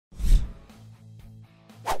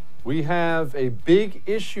We have a big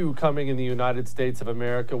issue coming in the United States of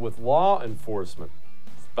America with law enforcement.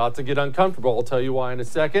 It's about to get uncomfortable. I'll tell you why in a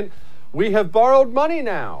second. We have borrowed money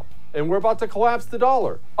now, and we're about to collapse the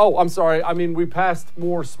dollar. Oh, I'm sorry. I mean, we passed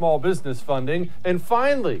more small business funding. And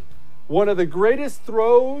finally, one of the greatest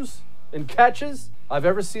throws and catches I've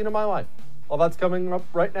ever seen in my life. Well, that's coming up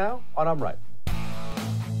right now on I'm Right.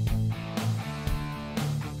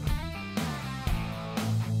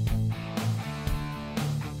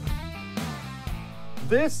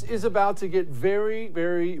 This is about to get very,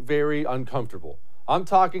 very, very uncomfortable. I'm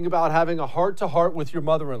talking about having a heart-to-heart with your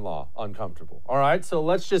mother-in-law uncomfortable. All right, so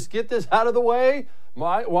let's just get this out of the way.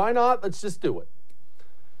 Why not? Let's just do it.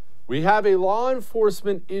 We have a law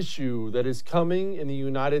enforcement issue that is coming in the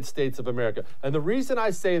United States of America. And the reason I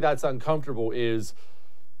say that's uncomfortable is,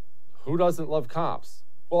 who doesn't love cops?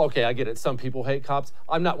 Well, okay, I get it. Some people hate cops.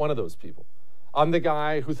 I'm not one of those people. I'm the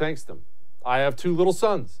guy who thanks them. I have 2 little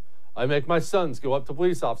sons. I make my sons go up to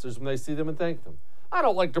police officers when they see them and thank them. I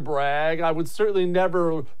don't like to brag. I would certainly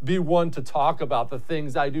never be one to talk about the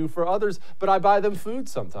things I do for others, but I buy them food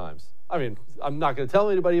sometimes. I mean, I'm not going to tell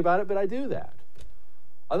anybody about it, but I do that.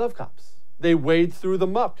 I love cops. They wade through the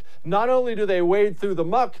muck. Not only do they wade through the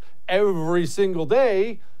muck every single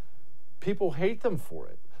day, people hate them for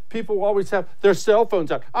it. People always have their cell phones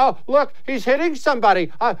out. Oh, look, he's hitting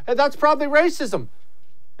somebody. And that's probably racism.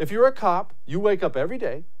 If you're a cop, you wake up every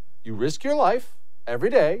day. You risk your life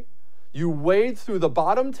every day. You wade through the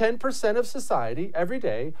bottom 10% of society every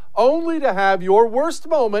day, only to have your worst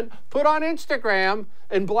moment put on Instagram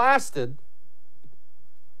and blasted,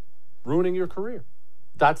 ruining your career.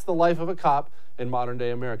 That's the life of a cop in modern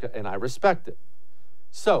day America, and I respect it.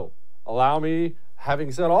 So, allow me,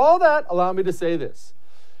 having said all that, allow me to say this.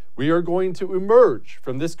 We are going to emerge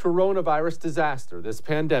from this coronavirus disaster, this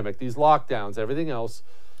pandemic, these lockdowns, everything else.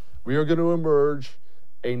 We are going to emerge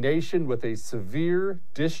a nation with a severe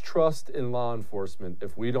distrust in law enforcement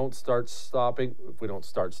if we don't start stopping.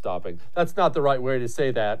 That's not the right way to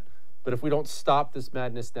say that, but if we don't stop this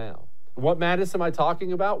madness now. What madness am I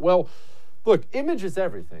talking about? Well, look, image is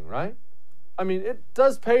everything, right? I mean, it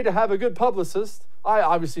does pay to have a good publicist. I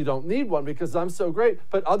obviously don't need one because I'm so great,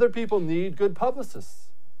 but other people need good publicists.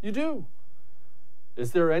 You do.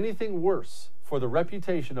 Is there anything worse for the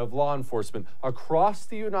reputation of law enforcement across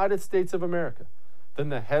the United States of America than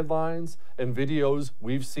the headlines and videos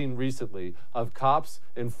we've seen recently of cops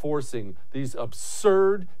enforcing these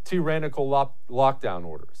absurd, tyrannical lockdown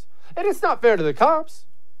orders? And it's not fair to the cops.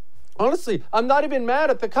 Honestly, I'm not even mad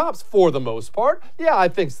at the cops for the most part. Yeah, I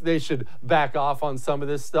think they should back off on some of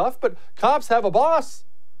this stuff, but cops have a boss,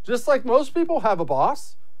 just like most people have a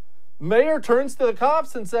boss. Mayor turns to the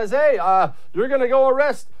cops and says, hey, you're going to go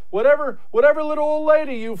arrest whatever little old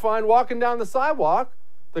lady you find walking down the sidewalk.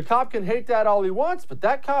 The cop can hate that all he wants, but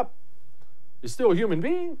that cop is still a human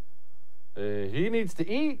being. He needs to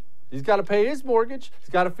eat. He's got to pay his mortgage. He's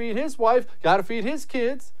got to feed his wife, got to feed his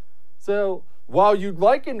kids. So while you'd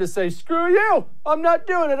like him to say, screw you, I'm not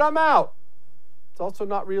doing it, I'm out, it's also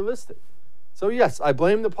not realistic. So yes, I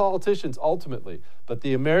blame the politicians ultimately, but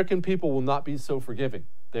the American people will not be so forgiving.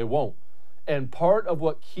 They won't. And part of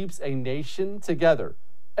what keeps a nation together,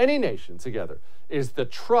 any nation together, is the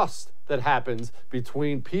trust that happens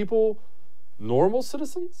between people, normal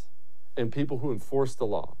citizens, and people who enforce the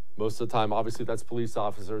law. Most of the time, obviously, that's police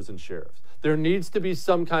officers and sheriffs. There needs to be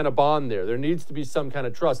some kind of bond there. There needs to be some kind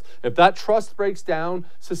of trust. If that trust breaks down,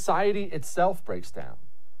 society itself breaks down.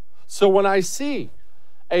 So when I see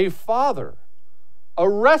a father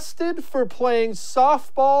arrested for playing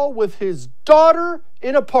softball with his daughter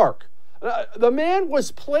in a park, the man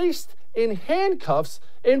was placed in handcuffs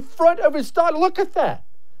in front of his daughter. Look at that.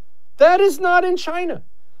 That is not in China.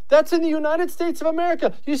 That's in the United States of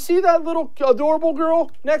America. You see that little adorable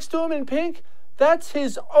girl next to him in pink? That's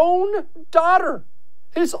his own daughter.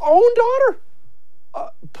 His own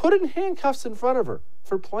daughter. Put in handcuffs in front of her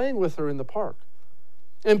for playing with her in the park.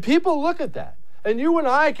 And people look at that. And you and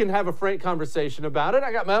I can have a frank conversation about it.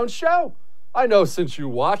 I got my own show. I know since you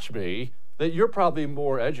watch me that you're probably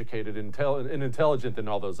more educated and intelligent than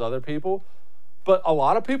all those other people. But a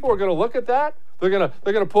lot of people are going to look at that. They're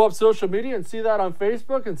gonna pull up social media and see that on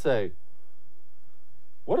Facebook and say,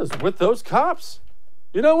 what is with those cops?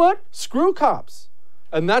 You know what? Screw cops.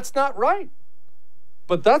 And that's not right.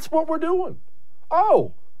 But that's what we're doing.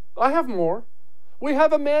 Oh, I have more. We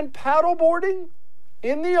have a man paddleboarding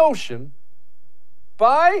in the ocean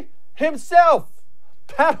by himself.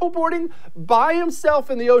 Paddleboarding by himself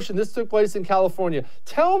in the ocean. This took place in California.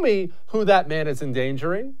 Tell me who that man is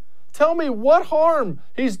endangering. Tell me what harm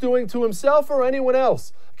he's doing to himself or anyone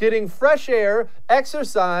else. getting fresh air,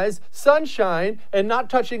 exercise, sunshine, and not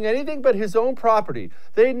touching anything but his own property.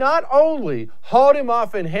 They not only hauled him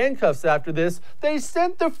off in handcuffs after this, they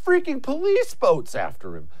sent the freaking police boats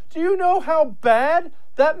after him. Do you know how bad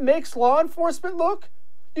that makes law enforcement look?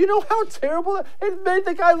 You know how terrible it made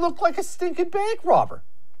the guy look like a stinking bank robber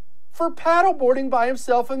for paddleboarding by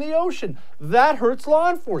himself in the ocean. That hurts law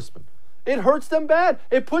enforcement. It hurts them bad.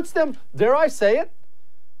 It puts them, dare I say it,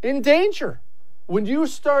 in danger. When you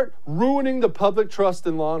start ruining the public trust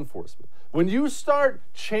in law enforcement, when you start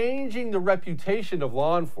changing the reputation of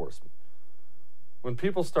law enforcement, when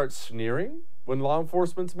people start sneering when law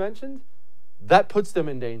enforcement's mentioned, that puts them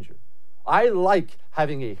in danger. I like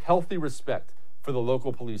having a healthy respect for the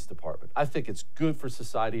local police department. I think it's good for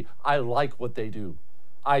society. I like what they do.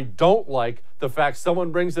 I don't like the fact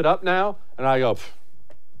someone brings it up now and I go,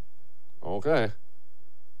 okay.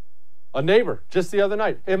 A neighbor just the other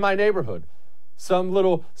night in my neighborhood, some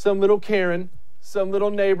little Karen, some little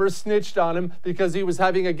neighbor snitched on him because he was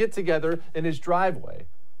having a get-together in his driveway.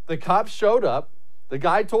 The cops showed up. The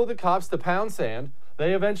guy told the cops to pound sand.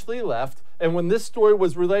 They eventually left. And when this story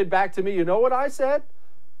was relayed back to me, you know what I said?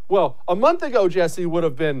 Well, a month ago, Jesse would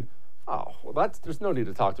have been, oh, well, there's no need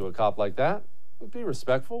to talk to a cop like that. Be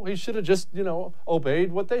respectful. He should have just,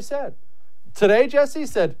 obeyed what they said. Today, Jesse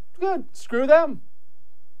said, good, screw them.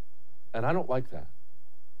 And I don't like that.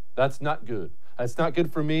 That's not good. It's not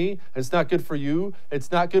good for me. It's not good for you.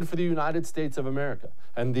 It's not good for the United States of America.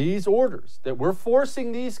 And these orders that we're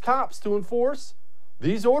forcing these cops to enforce,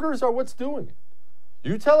 these orders are what's doing it.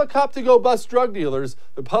 You tell a cop to go bust drug dealers,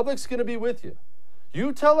 the public's going to be with you.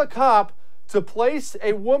 You tell a cop to place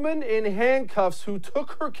a woman in handcuffs who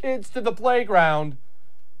took her kids to the playground,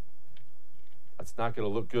 that's not going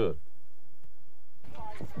to look good.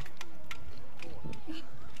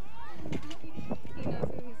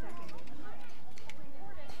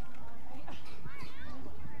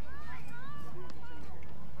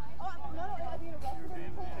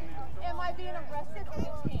 Am I being arrested or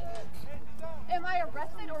detained? Am I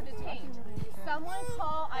arrested or detained? Someone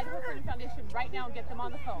call Idaho Freedom Foundation right now and get them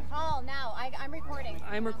on the phone. Call now. I'm recording.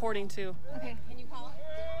 I'm recording too. Okay. Can you call?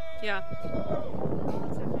 Yeah. Her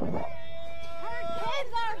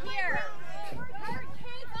kids are here. Her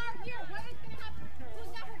kids are here. What is going to happen? Who's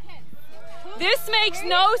got her kids? This makes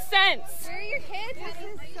no sense. Where are your kids?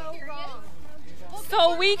 This is so wrong.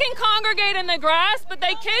 So we can congregate in the grass, but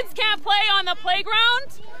the kids can't play on the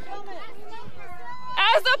playground?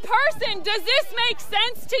 As a person, does this make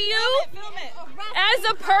sense to you? As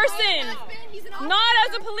a person, not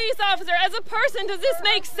as a police officer, as a person, does this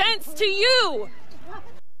make sense to you?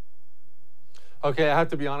 Okay, I have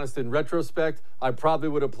to be honest, in retrospect, I probably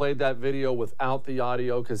would have played that video without the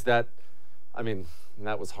audio because that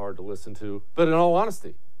was hard to listen to. But in all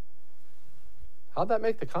honesty, how'd that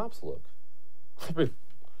make the cops look? I mean,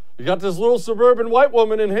 you got this little suburban white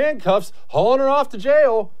woman in handcuffs hauling her off to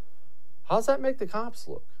jail. How's that make the cops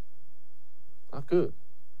look? Not good.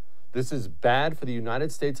 This is bad for the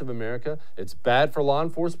United States of America. It's bad for law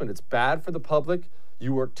enforcement. It's bad for the public.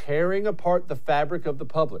 You are tearing apart the fabric of the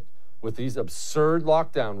public with these absurd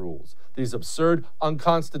lockdown rules, these absurd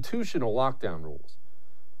unconstitutional lockdown rules.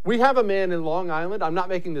 We have a man in Long Island, I'm not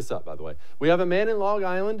making this up, by the way. We have a man in Long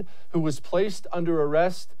Island who was placed under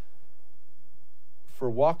arrest for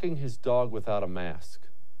walking his dog without a mask.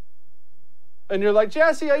 And you're like,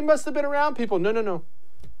 Jesse, he must have been around people. No.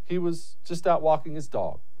 He was just out walking his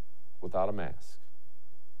dog without a mask.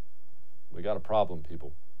 We got a problem,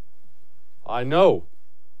 people. I know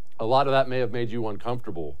a lot of that may have made you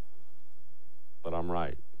uncomfortable, but I'm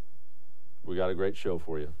right. We got a great show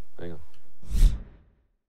for you. Hang on.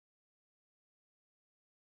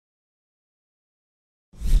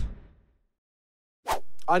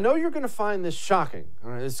 I know you're going to find this shocking.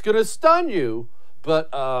 All right? It's going to stun you, but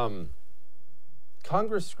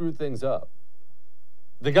Congress screwed things up.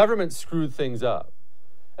 The government screwed things up.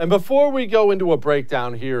 And before we go into a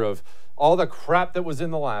breakdown here of all the crap that was in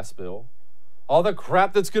the last bill, all the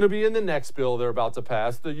crap that's going to be in the next bill they're about to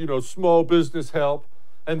pass, the small business help,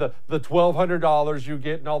 and the $1,200 you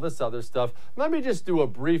get and all this other stuff, let me just do a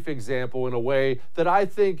brief example in a way that I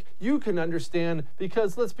think you can understand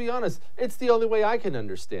because, let's be honest, it's the only way I can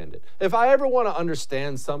understand it. If I ever want to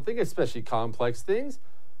understand something, especially complex things,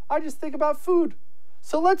 I just think about food.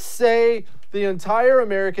 So let's say the entire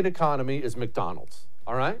American economy is McDonald's,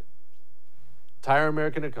 all right? Entire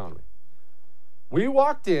American economy. We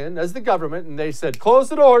walked in as the government and they said, close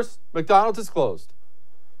the doors, McDonald's is closed.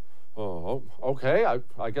 Oh, okay,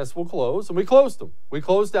 I guess we'll close. And we closed them. We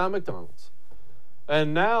closed down McDonald's.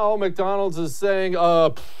 And now McDonald's is saying,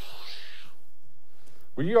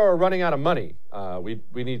 we are running out of money.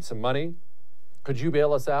 We need some money. Could you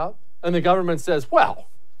bail us out? And the government says, well,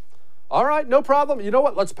 all right, no problem. You know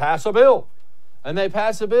what? Let's pass a bill. And they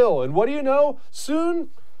pass a bill. And what do you know? Soon,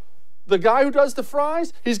 the guy who does the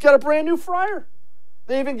fries, he's got a brand new fryer.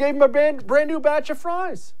 They even gave him a brand new batch of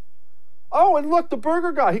fries. Oh, and look, the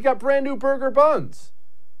burger guy, he got brand new burger buns.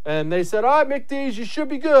 And they said, all right, McDee's, you should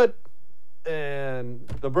be good. And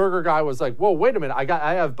the burger guy was like, whoa, wait a minute.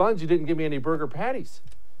 I have buns. You didn't give me any burger patties.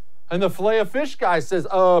 And the filet of fish guy says,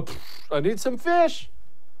 I need some fish.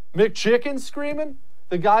 McChicken screaming.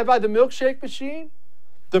 The guy by the milkshake machine.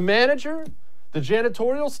 The manager. The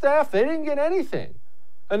janitorial staff. They didn't get anything.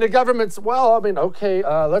 And the government's, well, I mean, okay,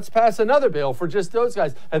 let's pass another bill for just those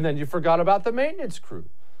guys. And then you forgot about the maintenance crew.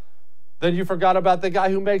 Then you forgot about the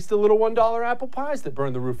guy who makes the little $1 apple pies that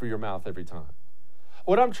burn the roof of your mouth every time.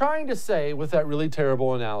 What I'm trying to say with that really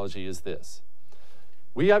terrible analogy is this.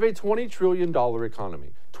 We have a $20 trillion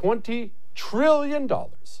economy. $20 trillion. Do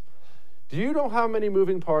you know how many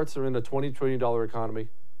moving parts are in a $20 trillion economy?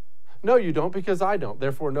 No, you don't, because I don't.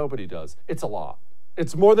 Therefore, nobody does. It's a lot.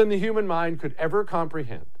 It's more than the human mind could ever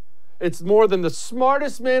comprehend. It's more than the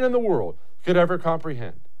smartest man in the world could ever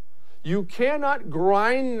comprehend. You cannot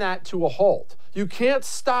grind that to a halt. You can't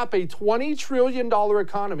stop a $20 trillion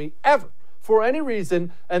economy ever for any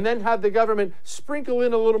reason and then have the government sprinkle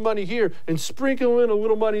in a little money here and sprinkle in a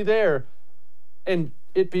little money there and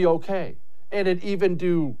it be okay. And it even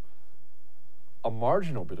do a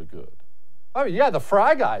marginal bit of good. I mean, yeah, the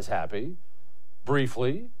fry guy's happy,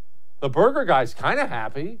 briefly. The burger guy's kind of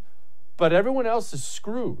happy, but everyone else is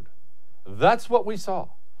screwed. That's what we saw.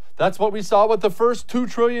 That's what we saw with the first $2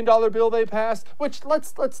 trillion bill they passed, which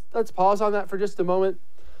let's pause on that for just a moment.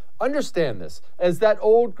 Understand this. As that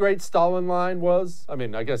old great Stalin line was, I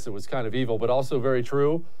mean, I guess it was kind of evil, but also very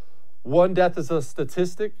true. One death is a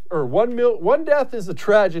statistic, or one death is a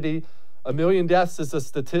tragedy, a million deaths is a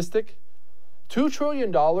statistic. $2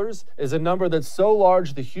 trillion is a number that's so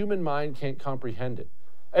large the human mind can't comprehend it.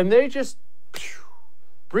 And they just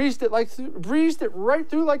breezed it right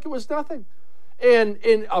through like it was nothing. And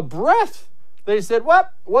in a breath, they said, well,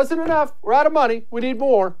 wasn't enough. We're out of money. We need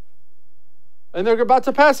more. And they're about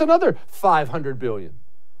to pass another $500 billion.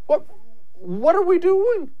 What are we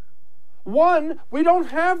doing? One, we don't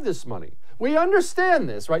have this money. We understand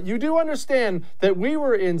this, right? You do understand that we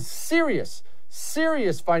were in serious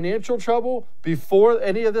financial trouble before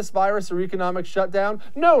any of this virus or economic shutdown?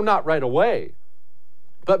 No, not right away.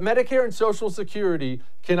 But Medicare and Social Security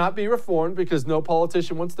cannot be reformed because no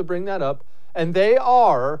politician wants to bring that up. And they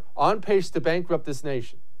are on pace to bankrupt this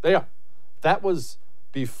nation. They are. That was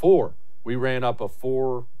before we ran up a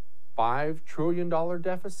 $5 trillion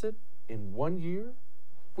deficit in 1 year.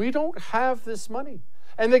 We don't have this money.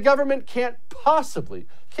 And the government cannot possibly,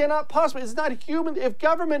 it's not human. If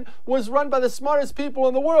government was run by the smartest people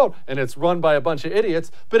in the world, and it's run by a bunch of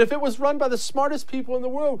idiots, but if it was run by the smartest people in the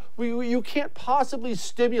world, you can't possibly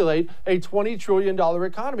stimulate a $20 trillion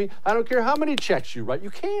economy. I don't care how many checks you write,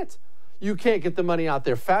 you can't. You can't get the money out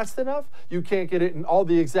there fast enough. You can't get it in all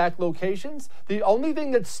the exact locations. The only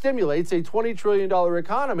thing that stimulates a $20 trillion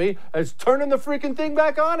economy is turning the freaking thing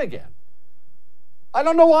back on again. I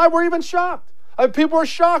don't know why we're even shocked. People are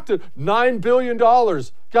shocked that $9 billion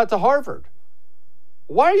got to Harvard.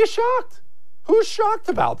 Why are you shocked? Who's shocked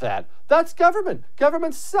about that? That's government.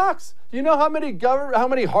 Government sucks. You know how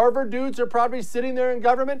many Harvard dudes are probably sitting there in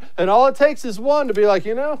government? And all it takes is one to be like,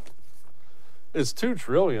 you know, it's $2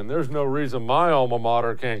 trillion. There's no reason my alma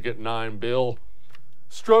mater can't get $9 billion.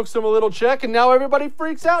 Strokes them a little check, and now everybody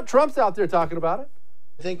freaks out. Trump's out there talking about it.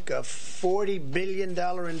 I think a $40 billion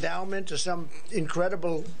endowment or some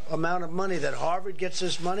incredible amount of money that Harvard gets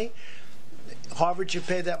this money. Harvard should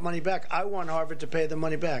pay that money back. I want Harvard to pay the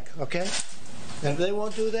money back, okay? And if they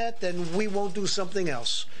won't do that, then we won't do something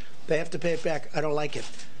else. They have to pay it back. I don't like it.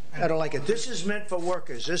 I don't like it. This is meant for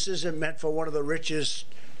workers. This isn't meant for one of the richest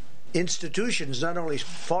institutions, not only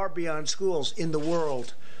far beyond schools, in the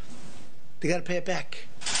world. They got to pay it back.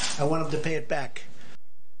 I want them to pay it back.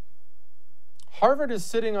 Harvard is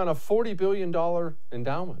sitting on a $40 billion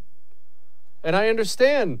endowment. And I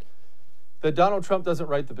understand that Donald Trump doesn't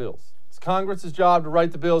write the bills. It's Congress's job to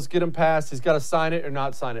write the bills, get them passed. He's got to sign it or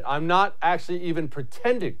not sign it. I'm not actually even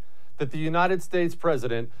pretending that the United States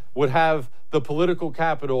president would have the political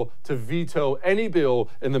capital to veto any bill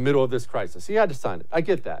in the middle of this crisis. He had to sign it. I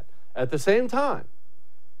get that. At the same time,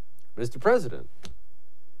 Mr. President,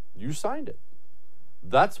 you signed it.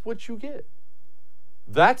 That's what you get.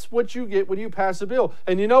 That's what you get when you pass a bill.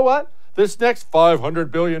 And you know what? This next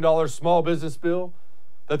 $500 billion small business bill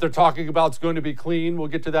that they're talking about is going to be clean. We'll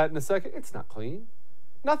get to that in a second. It's not clean.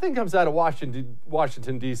 Nothing comes out of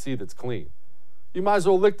Washington, D.C. that's clean. You might as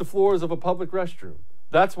well lick the floors of a public restroom.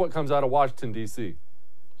 That's what comes out of Washington, D.C.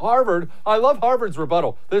 Harvard, I love Harvard's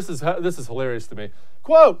rebuttal. This is hilarious to me.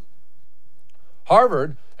 Quote,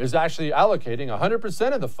 Harvard is actually allocating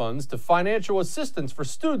 100% of the funds to financial assistance for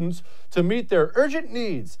students to meet their urgent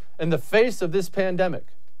needs in the face of this pandemic.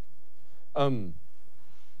 I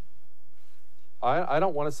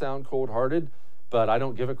don't want to sound cold-hearted, but I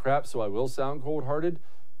don't give a crap, so I will sound cold-hearted.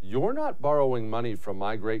 You're not borrowing money from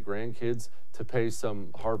my great-grandkids to pay some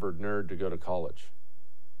Harvard nerd to go to college.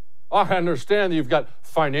 I understand that you've got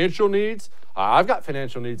financial needs. I've got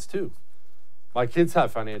financial needs too. My kids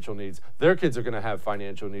have financial needs. Their kids are going to have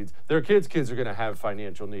financial needs. Their kids' kids are going to have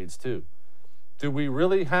financial needs too. Do we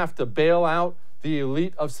really have to bail out the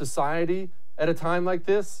elite of society at a time like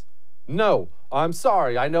this? No, I'm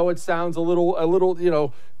sorry. I know it sounds a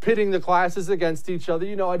little, pitting the classes against each other.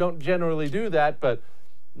 I don't generally do that, but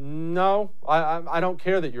no, I don't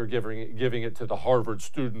care that you're giving it to the Harvard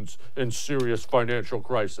students in serious financial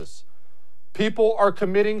crisis. People are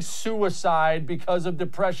committing suicide because of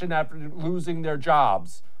depression after losing their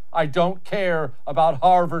jobs. I don't care about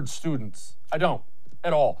Harvard students. I don't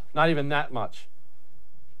at all. Not even that much.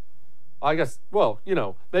 I guess,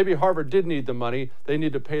 maybe Harvard did need the money. They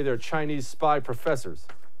need to pay their Chinese spy professors.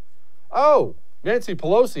 Oh, Nancy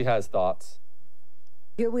Pelosi has thoughts.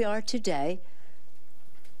 Here we are today,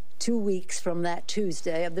 2 weeks from that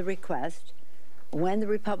Tuesday of the request, when the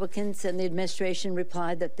Republicans and the administration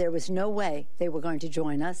replied that there was no way they were going to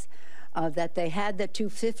join us, that they had the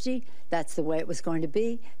 250, that's the way it was going to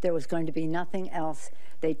be. There was going to be nothing else.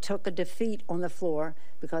 They took a defeat on the floor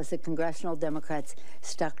because the congressional Democrats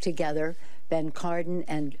stuck together, Ben Cardin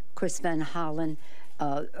and Chris Van Hollen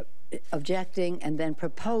objecting and then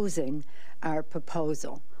proposing our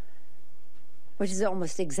proposal, which is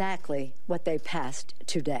almost exactly what they passed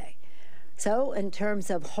today. So in terms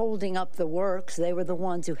of holding up the works, they were the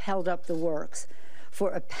ones who held up the works for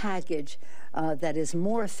a package that is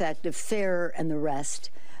more effective, fairer, and the rest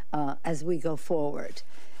as we go forward.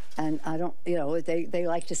 And I don't, they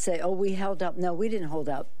like to say, oh, we held up. No, we didn't hold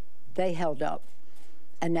up. They held up.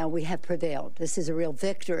 And now we have prevailed. This is a real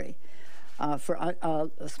victory for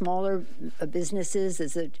smaller businesses,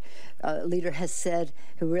 as a leader has said,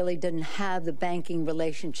 who really didn't have the banking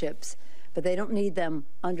relationships. But they don't need them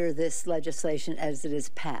under this legislation as it is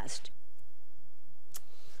passed.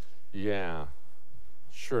 Yeah,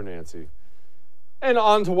 sure, Nancy. And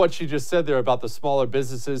on to what she just said there about the smaller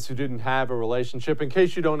businesses who didn't have a relationship. In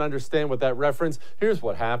case you don't understand what that reference, here's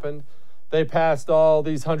what happened. They passed all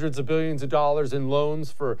these hundreds of billions of dollars in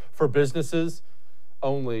loans for businesses.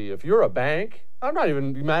 Only if you're a bank, I'm not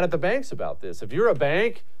even mad at the banks about this. If you're a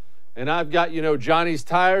bank, and I've got, Johnny's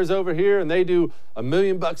Tires over here, and they do $1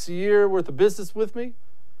 million a year worth of business with me.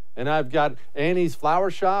 And I've got Annie's Flower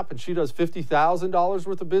Shop, and she does $50,000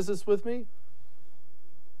 worth of business with me.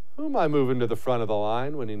 Who am I moving to the front of the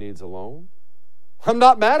line when he needs a loan? I'm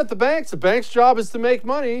not mad at the banks. The bank's job is to make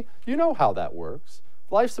money. You know how that works.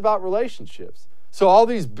 Life's about relationships. So all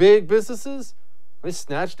these big businesses, they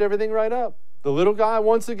snatched everything right up. The little guy,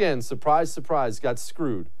 once again, surprise, surprise, got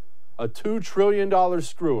screwed. A $2 trillion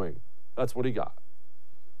screwing. That's what he got.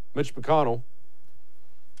 Mitch McConnell.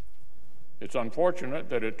 It's unfortunate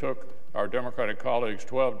that it took our Democratic colleagues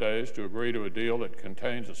 12 days to agree to a deal that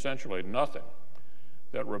contains essentially nothing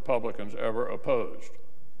that Republicans ever opposed.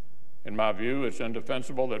 In my view, it's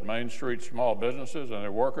indefensible that Main Street small businesses and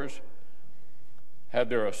their workers had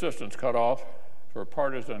their assistance cut off for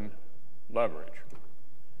partisan leverage.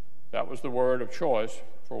 That was the word of choice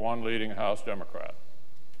for one leading House Democrat.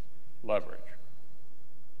 Leverage.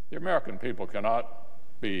 The American people cannot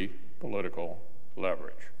be political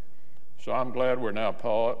leverage. So I'm glad we're now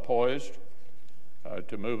poised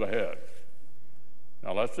to move ahead.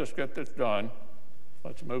 Now let's just get this done.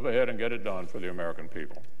 Let's move ahead and get it done for the American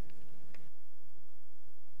people.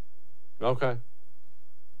 Okay.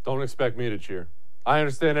 Don't expect me to cheer. I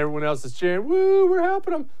understand everyone else is cheering. Woo, we're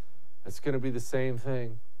helping them. It's going to be the same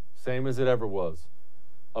thing. Same as it ever was.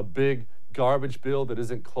 A big garbage bill that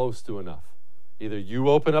isn't close to enough. Either you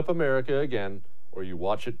open up America again or you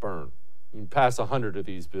watch it burn. You can pass 100 of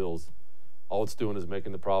these bills. All it's doing is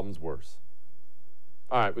making the problems worse.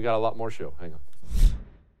 All right, we got a lot more show. Hang on.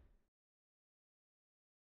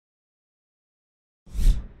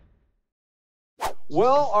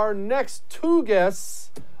 Well, our next two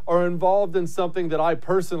guests are involved in something that I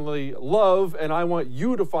personally love, and I want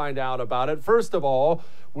you to find out about it. First of all,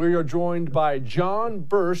 we are joined by John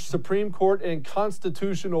Bursch, Supreme Court and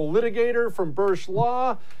constitutional litigator from Bursch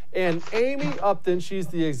Law, and Amy Upton. She's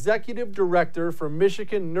the executive director for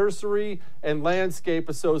Michigan Nursery and Landscape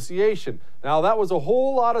Association. Now, that was a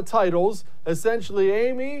whole lot of titles. Essentially,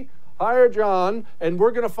 Amy hired John, and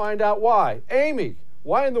we're going to find out why. Amy,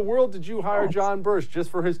 why in the world did you hire John Bursch? Just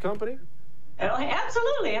for his company? Oh,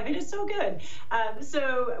 absolutely. I mean, it's so good.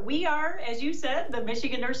 So we are, as you said, the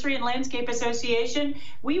Michigan Nursery and Landscape Association.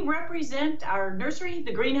 We represent our nursery,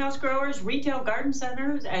 the greenhouse growers, retail garden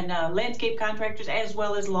centers, and landscape contractors, as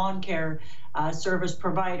well as lawn care service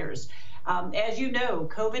providers. As you know,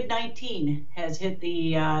 COVID-19 has hit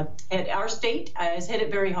our state, has hit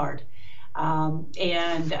it very hard.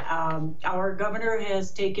 And our governor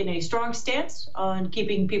has taken a strong stance on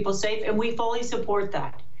keeping people safe, and we fully support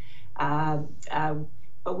that.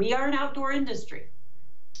 But we are an outdoor industry,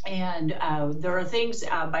 and there are things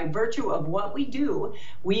by virtue of what we do,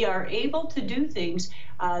 we are able to do things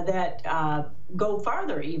that go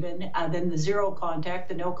farther even than the zero contact,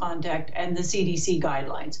 the no contact, and the CDC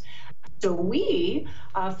guidelines. So we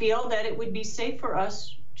feel that it would be safe for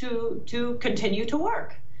us to continue to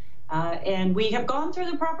work. And we have gone through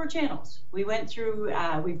the proper channels. We've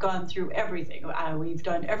gone through everything. We've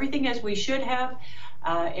done everything as we should have,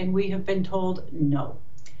 and we have been told no.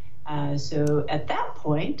 So at that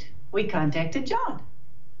point, we contacted John.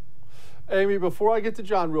 Amy, before I get to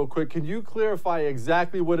John real quick, can you clarify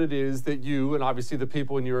exactly what it is that you, and obviously the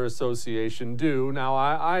people in your association, do? Now,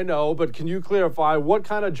 I know, but can you clarify what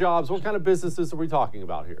kind of jobs, what kind of businesses are we talking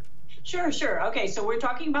about here? Sure. Okay, so we're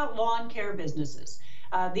talking about lawn care businesses.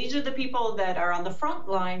 These are the people that are on the front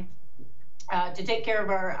line to take care of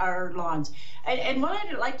our lawns. And what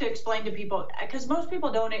I'd like to explain to people, because most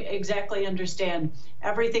people don't exactly understand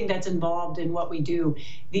everything that's involved in what we do.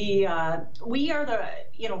 We are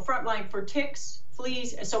the front line for ticks,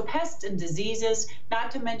 fleas, so pests and diseases,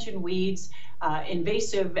 not to mention weeds,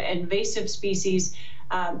 invasive species.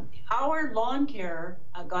 Our lawn care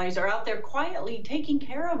guys are out there quietly taking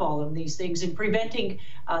care of all of these things and preventing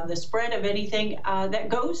the spread of anything that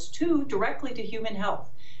goes directly to human health.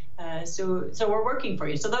 So we're working for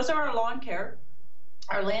you. So those are our lawn care,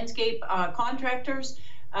 our landscape contractors.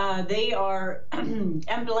 They are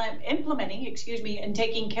implementing, and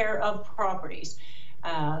taking care of properties.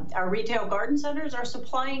 Our retail garden centers are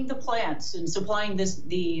supplying the plants and supplying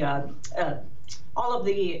all of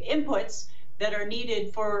the inputs that are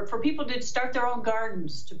needed for people to start their own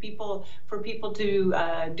gardens, for people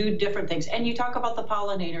to do different things. And you talk about the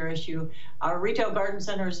pollinator issue. Our retail garden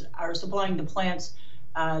centers are supplying the plants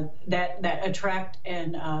that attract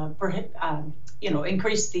and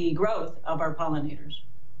increase the growth of our pollinators.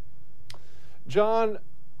 John,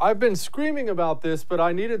 I've been screaming about this, but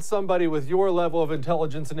I needed somebody with your level of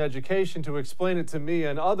intelligence and education to explain it to me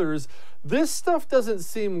and others. This stuff doesn't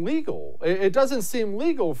seem legal. It doesn't seem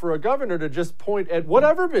legal for a governor to just point at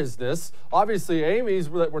whatever business, obviously Amy's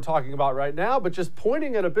that we're talking about right now, but just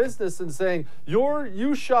pointing at a business and saying,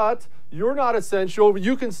 you shut, you're not essential,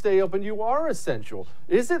 you can stay open, you are essential.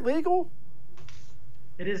 Is it legal?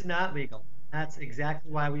 It is not legal. That's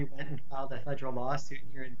exactly why we went and filed a federal lawsuit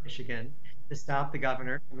here in Michigan to stop the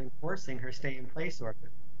governor from enforcing her stay-in-place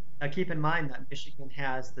order. Now, keep in mind that Michigan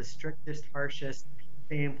has the strictest, harshest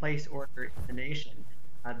stay-in-place order in the nation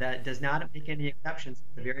that does not make any exceptions to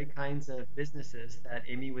the very kinds of businesses that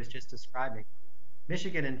Amy was just describing.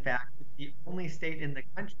 Michigan, in fact, is the only state in the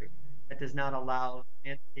country that does not allow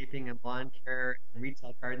landscaping and lawn care and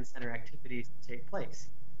retail garden center activities to take place.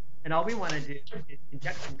 And all we want to do is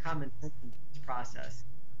inject some common sense into this process.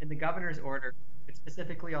 In the governor's order, it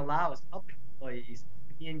specifically allows public employees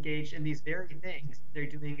to be engaged in these very things. They're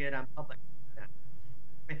doing it on public land.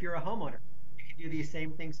 If you're a homeowner, you can do these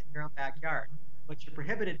same things in your own backyard. What you're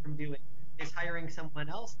prohibited from doing is hiring someone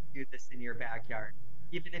else to do this in your backyard,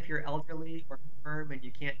 even if you're elderly or infirm and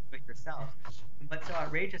you can't do it yourself. And what's so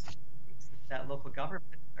outrageous is that local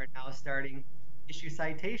governments are now starting to issue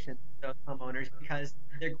citations to those homeowners because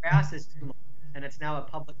their grass is too long and it's now a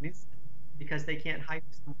public nuisance because they can't hire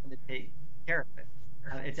someone to take care of it.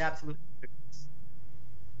 It's absolutely ridiculous.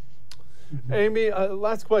 Amy,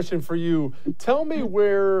 last question for you. Tell me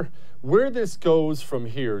where this goes from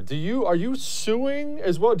here. Are you suing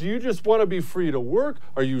as well? Do you just want to be free to work?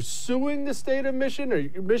 Are you suing the state of Michigan?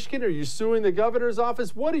 Are you suing the governor's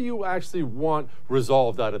office? What do you actually want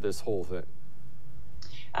resolved out of this whole thing?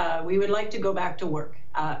 We would like to go back to work,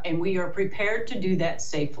 and we are prepared to do that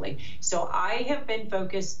safely. So I have been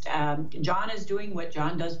focused. John is doing what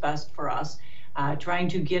John does best for us. trying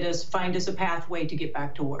to find us a pathway to get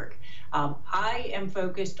back to work. I am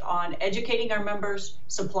focused on educating our members,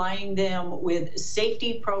 supplying them with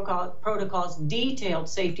safety protocols, detailed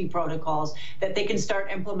safety protocols that they can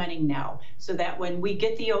start implementing now, so that when we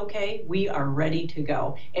get the okay, we are ready to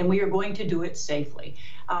go, and we are going to do it safely.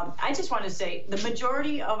 I just want to say the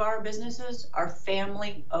majority of our businesses are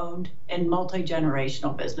family-owned and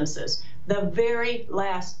multi-generational businesses. The very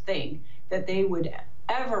last thing that they would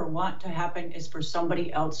ever want to happen is for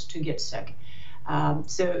somebody else to get sick.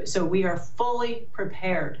 So we are fully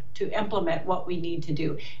prepared to implement what we need to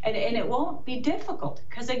do. And it won't be difficult,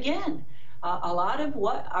 because again, a lot of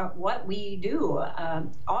what we do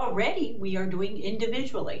already we are doing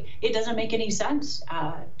individually. It doesn't make any sense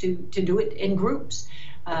to do it in groups.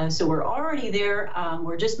 So we're already there.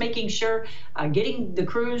 We're just making sure, getting the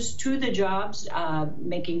crews to the jobs,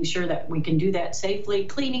 making sure that we can do that safely,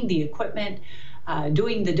 cleaning the equipment,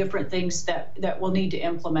 doing the different things that we'll need to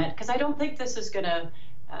implement. Because I don't think this is gonna,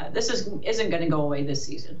 isn't gonna go away this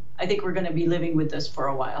season. I think we're gonna be living with this for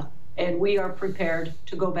a while, and we are prepared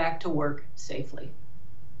to go back to work safely.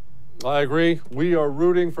 I agree. We are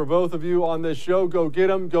rooting for both of you on this show. Go get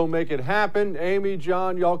them. Go make it happen. Amy,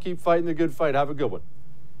 John, y'all keep fighting the good fight. Have a good one.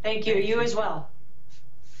 Thank you. You as well.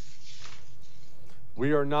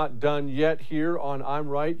 We are not done yet here on I'm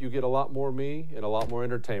Right. You get a lot more me and a lot more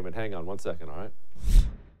entertainment. Hang on one second, all right?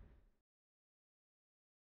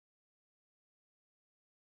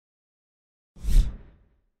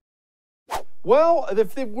 Well,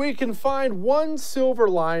 if we can find one silver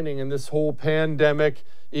lining in this whole pandemic,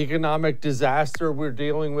 economic disaster we're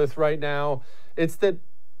dealing with right now, it's that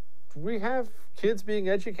we have kids being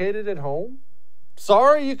educated at home.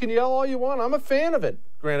 Sorry, you can yell all you want. I'm a fan of it.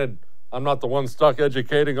 Granted, I'm not the one stuck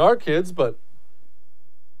educating our kids, but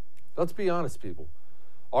let's be honest, people.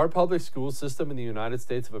 Our public school system in the United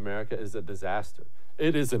States of America is a disaster.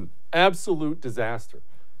 It is an absolute disaster.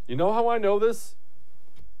 You know how I know this?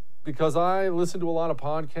 Because I listen to a lot of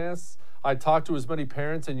podcasts. I talk to as many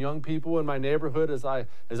parents and young people in my neighborhood as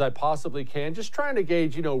I possibly can, just trying to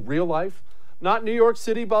gauge, real life. Not New York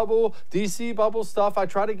City bubble, DC bubble stuff. I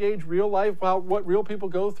try to gauge real life, what real people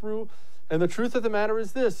go through. And the truth of the matter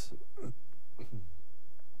is this.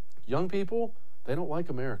 Young people, they don't like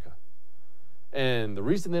America. And the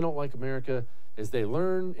reason they don't like America is they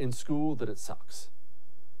learn in school that it sucks.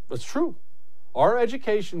 That's true. Our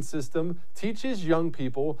education system teaches young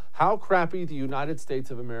people how crappy the United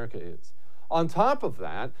States of America is. On top of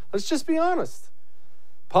that, let's just be honest.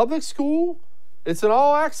 Public school, it's an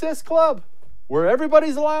all-access club where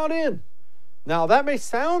everybody's allowed in. Now, that may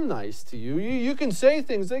sound nice to you. You can say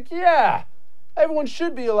things like, yeah, everyone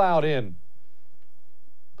should be allowed in.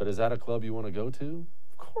 But is that a club you want to go to?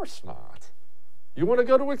 Of course not. You want to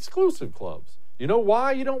go to exclusive clubs. You know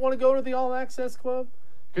why you don't want to go to the all-access club?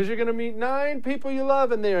 Because you're going to meet 9 people you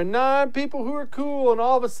love in there, 9 people who are cool, and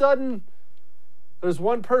all of a sudden, there's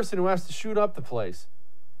one person who has to shoot up the place.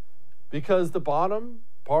 Because the bottom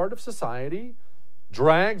part of society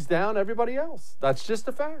drags down everybody else. That's just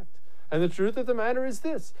a fact. And the truth of the matter is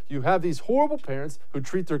this. You have these horrible parents who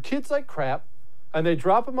treat their kids like crap, and they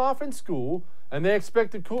drop them off in school, and they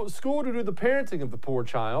expect the school to do the parenting of the poor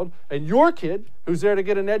child, and your kid, who's there to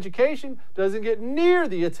get an education, doesn't get near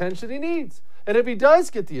the attention he needs. And if he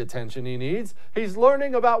does get the attention he needs, he's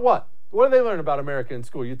learning about what? What do they learn about America in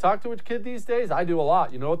school? You talk to a kid these days, I do a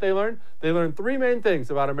lot. You know what they learn? They learn 3 main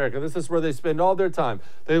things about America. This is where they spend all their time.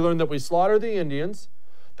 They learn that we slaughter the Indians.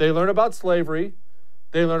 They learn about slavery.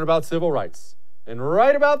 They learn about civil rights. And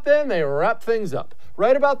right about then, they wrap things up.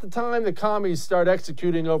 Right about the time the commies start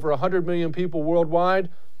executing over 100 million people worldwide,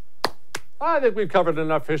 I think we've covered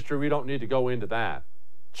enough history. We don't need to go into that.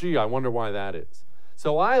 Gee, I wonder why that is.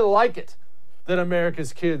 So I like it that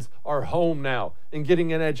America's kids are home now and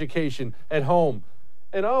getting an education at home.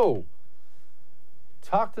 And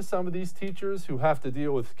talk to some of these teachers who have to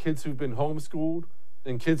deal with kids who've been homeschooled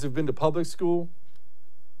and kids who've been to public school.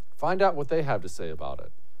 Find out what they have to say about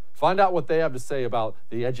it. Find out what they have to say about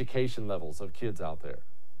the education levels of kids out there.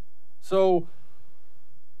 So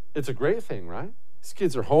it's a great thing, right? These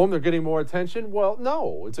kids are home, they're getting more attention. Well,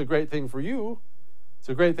 no, it's a great thing for you. It's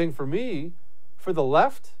a great thing for me. For the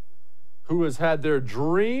left, who has had their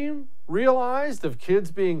dream realized of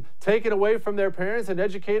kids being taken away from their parents and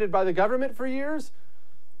educated by the government for years,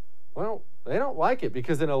 well, they don't like it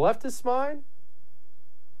because in a leftist mind,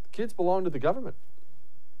 the kids belong to the government.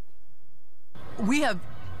 We have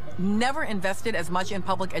never invested as much in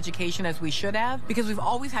public education as we should have because we've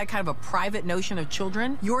always had kind of a private notion of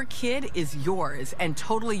children. Your kid is yours and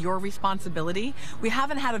totally your responsibility. We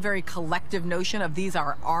haven't had a very collective notion of these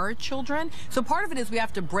are our children. So part of it is we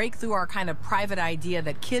have to break through our kind of private idea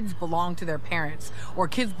that kids belong to their parents or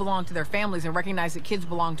kids belong to their families and recognize that kids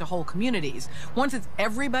belong to whole communities. Once it's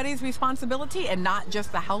everybody's responsibility and not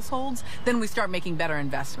just the households, then we start making better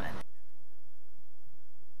investment.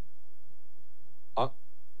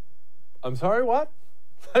 I'm sorry, what?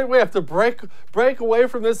 We have to break away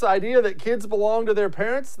from this idea that kids belong to their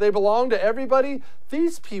parents. They belong to everybody.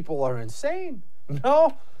 These people are insane.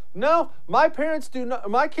 No, my kids do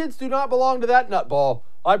not belong to that nutball.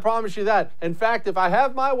 I promise you that. In fact, if I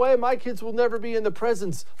have my way, my kids will never be in the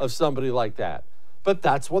presence of somebody like that. But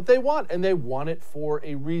that's what they want, and they want it for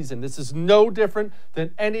a reason. This is no different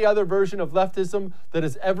than any other version of leftism that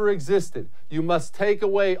has ever existed. You must take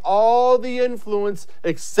away all the influence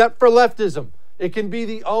except for leftism. It can be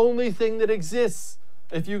the only thing that exists.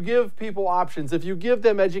 If you give people options, if you give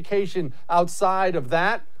them education outside of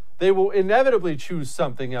that, they will inevitably choose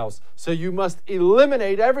something else. So you must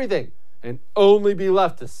eliminate everything and only be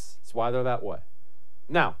leftists. That's why they're that way.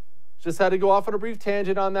 Now, just had to go off on a brief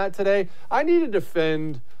tangent on that today. I need to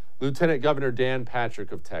defend Lieutenant Governor Dan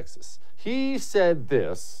Patrick of Texas. He said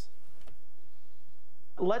this.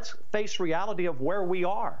 Let's face reality of where we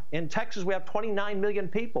are. In Texas, we have 29 million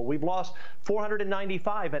people. We've lost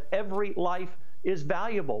 495, and every life is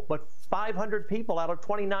valuable. But 500 people out of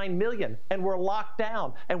 29 million, and we're locked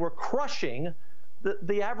down, and we're crushing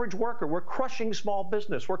the average worker. We're crushing small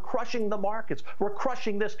business. We're crushing the markets. We're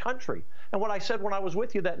crushing this country. And what I said when I was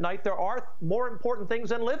with you that night, there are more important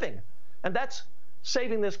things than living. And that's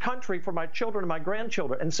saving this country for my children and my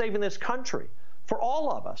grandchildren and saving this country for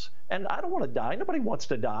all of us. And I don't want to die. Nobody wants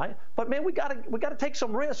to die. But man, we got to take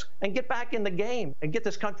some risk and get back in the game and get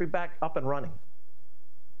this country back up and running.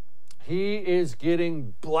 He is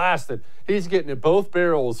getting blasted. He's getting at both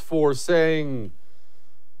barrels for saying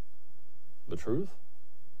the truth.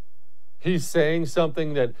 He's saying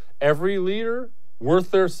something that every leader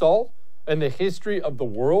worth their salt in the history of the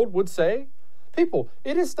world would say. People,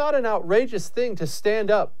 it is not an outrageous thing to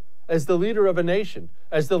stand up as the leader of a nation,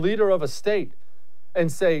 as the leader of a state,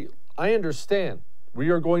 and say, I understand we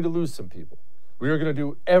are going to lose some people. We are going to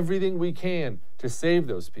do everything we can to save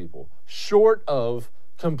those people, short of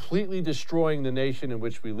completely destroying the nation in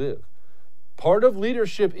which we live. Part of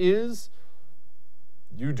leadership is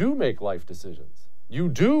you do make life decisions. You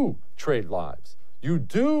do trade lives. You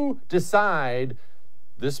do decide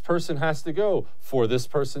this person has to go for this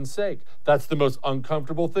person's sake. That's the most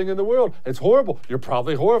uncomfortable thing in the world. It's horrible. You're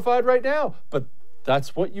probably horrified right now, but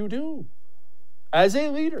that's what you do. As a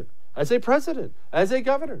leader, as a president, as a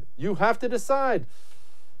governor, you have to decide,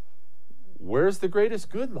 where's the greatest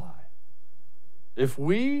good lie? If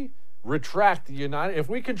we contract the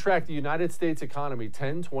United States economy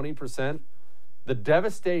 10, 20%, the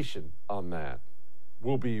devastation on that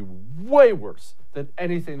will be way worse than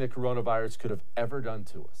anything that coronavirus could have ever done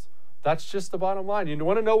to us. That's just the bottom line. You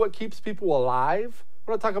want to know what keeps people alive?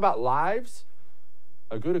 I want to talk about lives.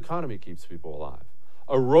 A good economy keeps people alive.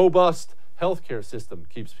 A robust healthcare system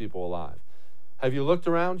keeps people alive. Have you looked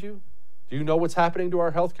around you? Do you know what's happening to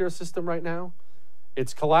our healthcare system right now?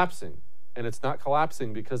 It's collapsing, and it's not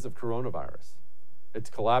collapsing because of coronavirus. It's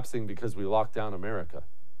collapsing because we locked down America.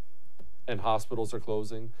 And hospitals are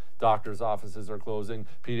closing, doctors' offices are closing,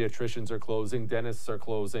 pediatricians are closing, dentists are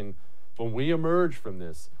closing. When we emerge from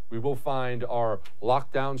this, we will find our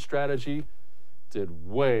lockdown strategy did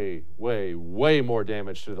way, way, way more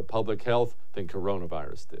damage to the public health than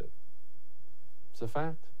coronavirus did. It's a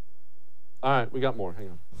fact. All right, we got more. Hang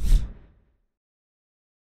on.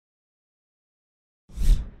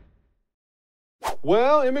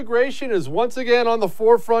 Well, immigration is once again on the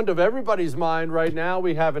forefront of everybody's mind right now.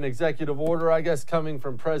 We have an executive order, I guess, coming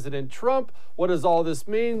from President Trump. What does all this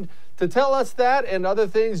mean? To tell us that and other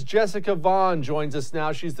things, Jessica Vaughn joins us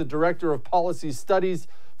now. She's the Director of Policy Studies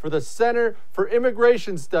for the Center for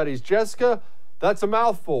Immigration Studies. Jessica, that's a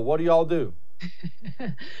mouthful. What do y'all do?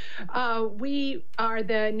 We are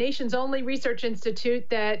the nation's only research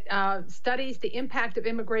institute that studies the impact of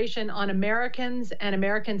immigration on Americans and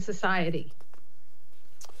American society.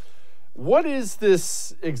 What is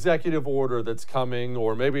this executive order that's coming,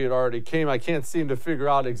 or maybe it already came? I can't seem to figure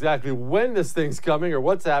out exactly when this thing's coming or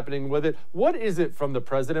what's happening with it. What is it from the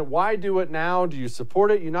president? Why do it now? Do you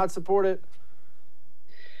support it? You not support it?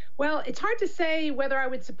 Well, it's hard to say whether I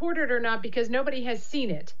would support it or not because nobody has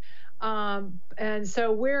seen it. And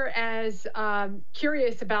so we're as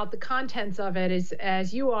curious about the contents of it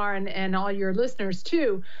as you are and all your listeners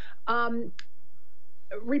too.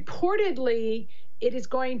 reportedly, it is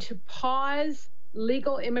going to pause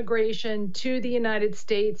legal immigration to the United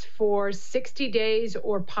States for 60 days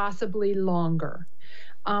or possibly longer.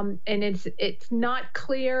 And it's not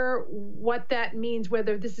clear what that means,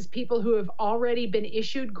 whether this is people who have already been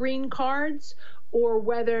issued green cards or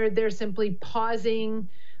whether they're simply pausing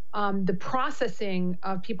the processing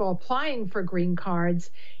of people applying for green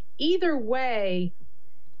cards. Either way,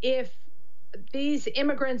 if these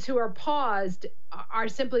immigrants who are paused are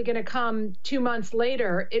simply going to come 2 months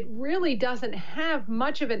later, it really doesn't have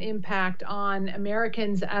much of an impact on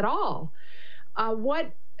Americans at all.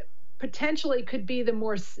 What potentially could be the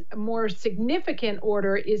more significant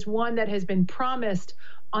order is one that has been promised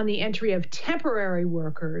on the entry of temporary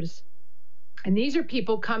workers. And these are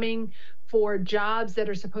people coming for jobs that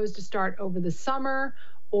are supposed to start over the summer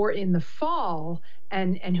or in the fall,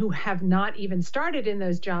 and who have not even started in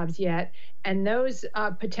those jobs yet. And those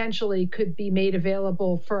potentially could be made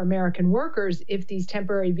available for American workers if these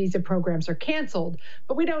temporary visa programs are canceled.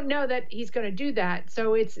 But we don't know that he's going to do that.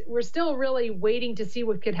 So we're still really waiting to see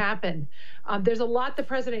what could happen. There's a lot the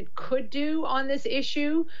president could do on this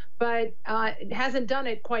issue, but it hasn't done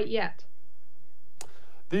it quite yet.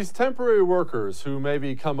 These temporary workers who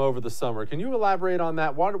maybe come over the summer, can you elaborate on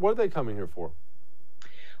that? What are they coming here for?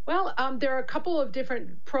 Well, there are a couple of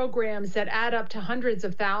different programs that add up to hundreds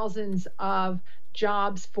of thousands of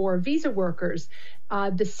jobs for visa workers.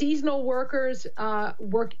 The seasonal workers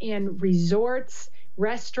work in resorts,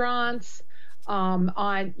 restaurants, in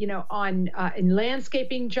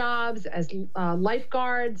landscaping jobs, as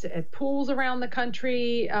lifeguards at pools around the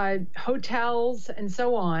country, hotels, and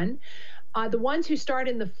so on. The ones who start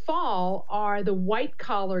in the fall are the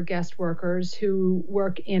white-collar guest workers who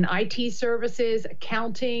work in IT services,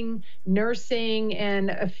 accounting, nursing,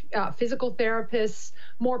 and physical therapists,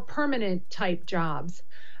 more permanent type jobs.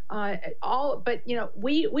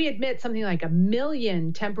 We admit something like 1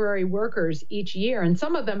 million temporary workers each year, and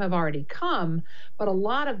some of them have already come, but a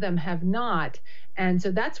lot of them have not. And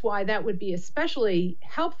so that's why that would be especially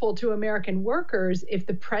helpful to American workers if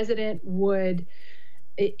the president would,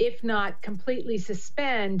 if not completely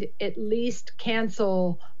suspend, at least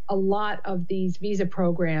cancel a lot of these visa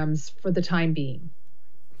programs for the time being.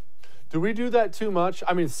 Do we do that too much?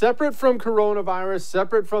 I mean, separate from coronavirus,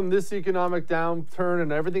 separate from this economic downturn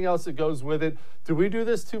and everything else that goes with it, do we do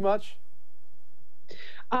this too much?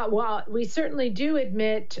 Well, we certainly do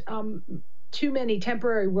admit too many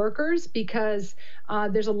temporary workers because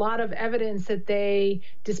there's a lot of evidence that they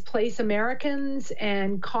displace Americans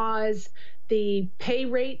and cause the pay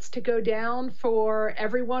rates to go down for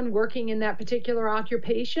everyone working in that particular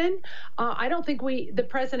occupation. I don't think the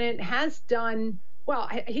president has done, well,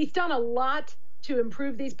 he's done a lot to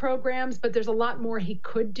improve these programs, but there's a lot more he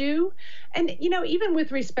could do. And, even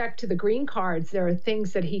with respect to the green cards, there are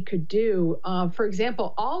things that he could do. For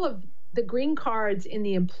example, all of the green cards in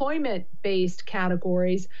the employment-based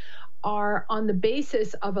categories are on the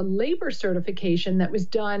basis of a labor certification that was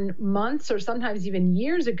done months or sometimes even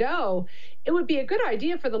years ago. It would be a good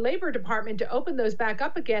idea for the Labor Department to open those back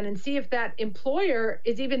up again and see if that employer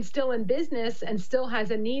is even still in business and still has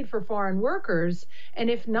a need for foreign workers. And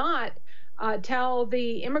if not, tell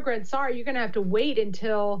the immigrants, sorry, you're going to have to wait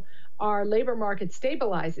until our labor market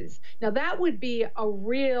stabilizes. Now, that would be a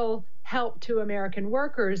real help to American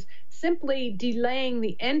workers. Simply delaying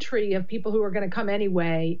the entry of people who are going to come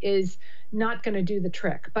anyway is not going to do the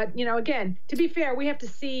trick. But, again, to be fair, we have to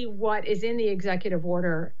see what is in the executive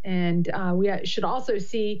order, and we should also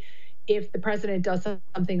see if the president does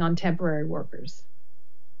something on temporary workers.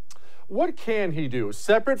 What can he do?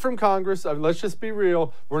 Separate from Congress, let's just be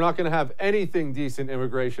real, we're not going to have anything decent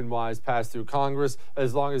immigration-wise passed through Congress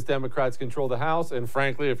as long as Democrats control the House. And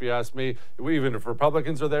frankly, if you ask me, even if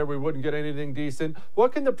Republicans are there, we wouldn't get anything decent.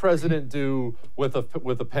 What can the president do with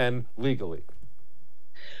a pen legally?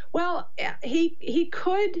 Well, he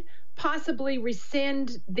could possibly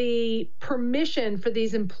rescind the permission for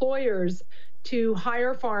these employers to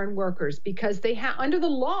hire foreign workers because under the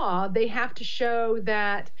law, they have to show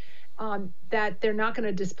that they're not going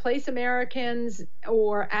to displace Americans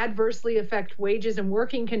or adversely affect wages and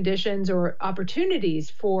working conditions or opportunities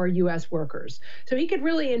for U.S. workers. So he could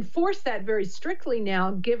really enforce that very strictly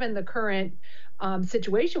now, given the current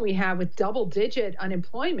situation we have with double-digit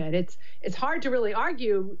unemployment. It's hard to really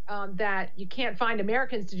argue that you can't find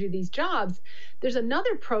Americans to do these jobs. There's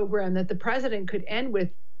another program that the president could end with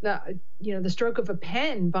the stroke of a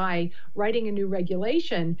pen by writing a new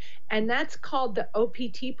regulation, and that's called the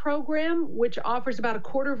OPT program, which offers about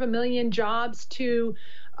 250,000 jobs to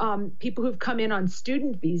people who've come in on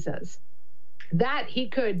student visas. that he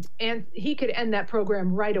could end that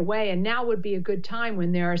program right away. And now would be a good time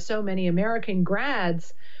when there are so many American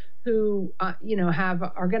grads who, are going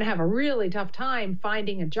to have a really tough time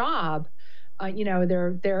finding a job.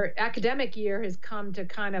 Their academic year has come to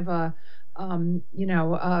kind of a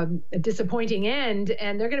disappointing end,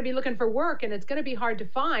 and they're going to be looking for work, and it's going to be hard to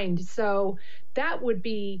find. So that would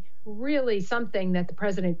be really something that the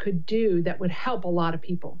president could do that would help a lot of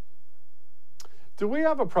people. Do we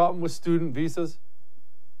have a problem with student visas?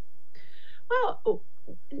 Well,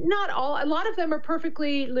 not all. A lot of them are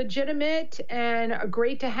perfectly legitimate and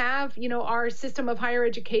great to have. Our system of higher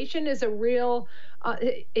education is a real,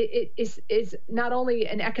 it is not only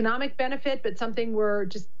an economic benefit, but something we're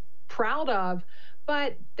just proud of.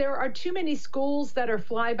 But there are too many schools that are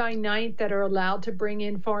fly-by-night that are allowed to bring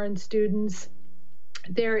in foreign students.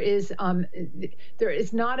 There is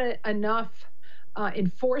not enough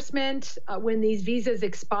enforcement when these visas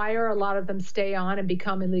expire. A lot of them stay on and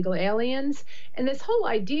become illegal aliens. And this whole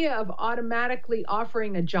idea of automatically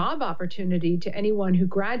offering a job opportunity to anyone who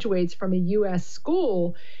graduates from a U.S.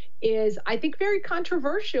 school is, I think, very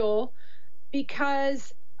controversial,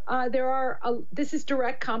 because this is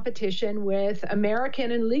direct competition with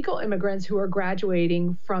American and legal immigrants who are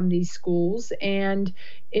graduating from these schools, and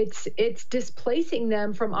it's displacing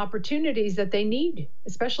them from opportunities that they need,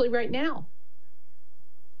 especially right now.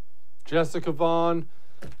 Jessica Vaughn,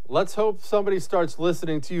 let's hope somebody starts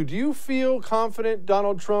listening to you. Do you feel confident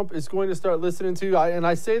Donald Trump is going to start listening to you? And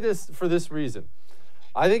I say this for this reason.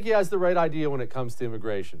 I think he has the right idea when it comes to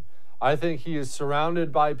immigration. I think he is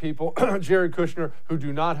surrounded by people, Jared Kushner, who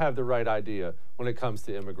do not have the right idea when it comes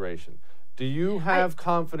to immigration. Do you have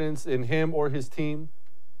confidence in him or his team?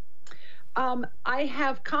 I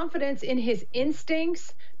have confidence in his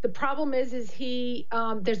instincts. The problem is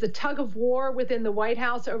there's a tug of war within the White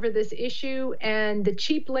House over this issue, and the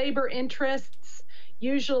cheap labor interests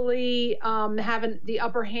usually have the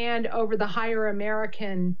upper hand over the higher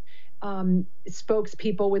American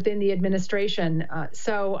spokespeople within the administration.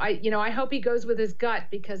 So I hope he goes with his gut,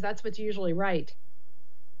 because that's what's usually right.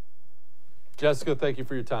 Jessica, thank you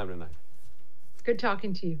for your time tonight. It's good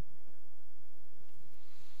talking to you.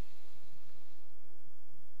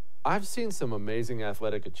 I've seen some amazing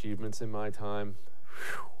athletic achievements in my time.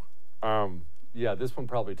 Yeah, this one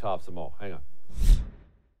probably tops them all. Hang on.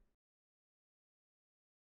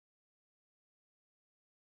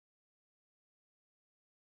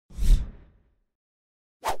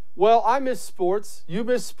 Well, I miss sports. You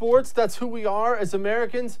miss sports. That's who we are as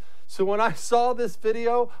Americans. So when I saw this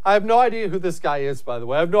video, I have no idea who this guy is, by the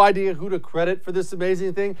way. I have no idea who to credit for this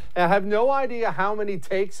amazing thing. And I have no idea how many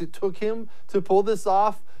takes it took him to pull this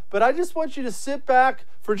off. But I just want you to sit back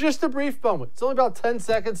for just a brief moment. It's only about 10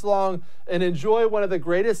 seconds long, and enjoy one of the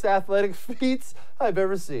greatest athletic feats I've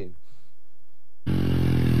ever seen.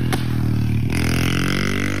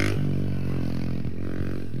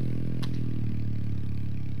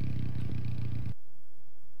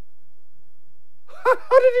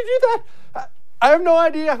 How did he do that? I have no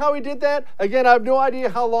idea how he did that. Again, I have no idea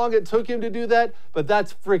how long it took him to do that, but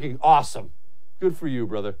that's freaking awesome. Good for you,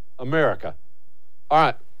 brother. America. All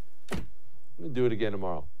right. Let me do it again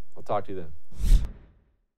tomorrow. I'll talk to you then.